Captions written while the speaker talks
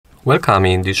Welcome.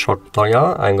 In this short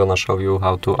tutorial I'm gonna show you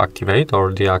how to activate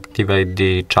or deactivate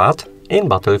the chat in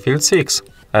Battlefield 6.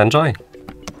 Enjoy!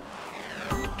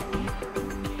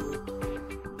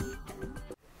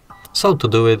 So to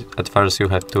do it, at first you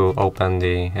have to open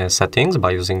the settings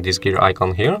by using this gear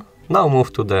icon here. Now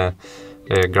move to the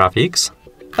graphics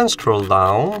and scroll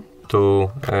down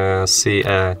to see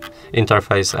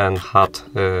interface and HUD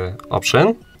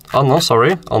option. Oh no,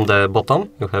 sorry, on the bottom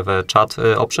you have chat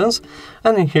options,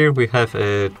 and in here we have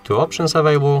two options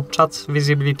available: chat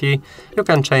visibility. You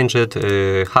can change it,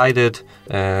 hide it,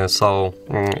 so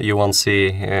you won't see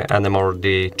anymore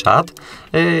the chat.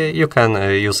 You can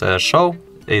use a show.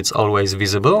 It's always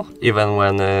visible, even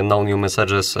when no new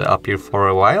messages appear for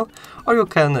a while. Or you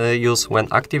can use when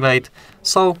activate,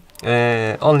 so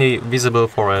only visible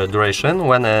for a duration.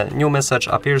 When a new message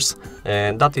appears,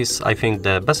 that is, I think,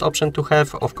 the best option to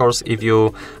have. Of course, if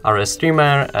you are a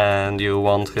streamer and you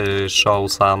want to show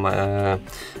some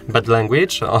bad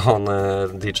language on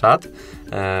the chat,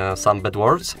 some bad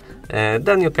words,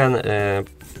 then you can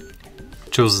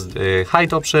choose the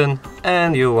hide option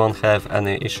and you won't have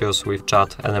any issues with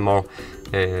chat anymore.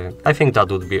 I think that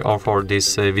would be all for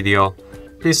this video.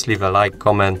 Please leave a like,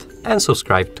 comment and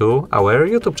subscribe to our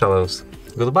YouTube channels.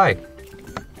 Goodbye!